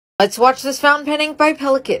Let's watch this fountain pen ink by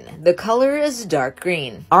Pelikan. The color is dark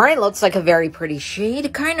green. Alright, looks like a very pretty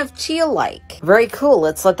shade, kind of teal-like. Very cool,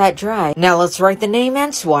 let's let that dry. Now let's write the name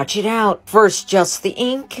and swatch it out. First, just the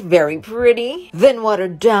ink, very pretty. Then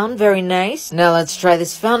watered down, very nice. Now let's try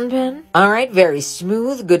this fountain pen. Alright, very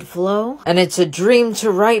smooth, good flow. And it's a dream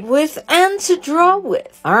to write with and to draw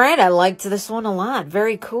with. Alright, I liked this one a lot,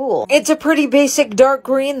 very cool. It's a pretty basic dark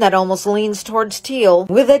green that almost leans towards teal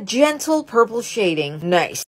with a gentle purple shading. Nice.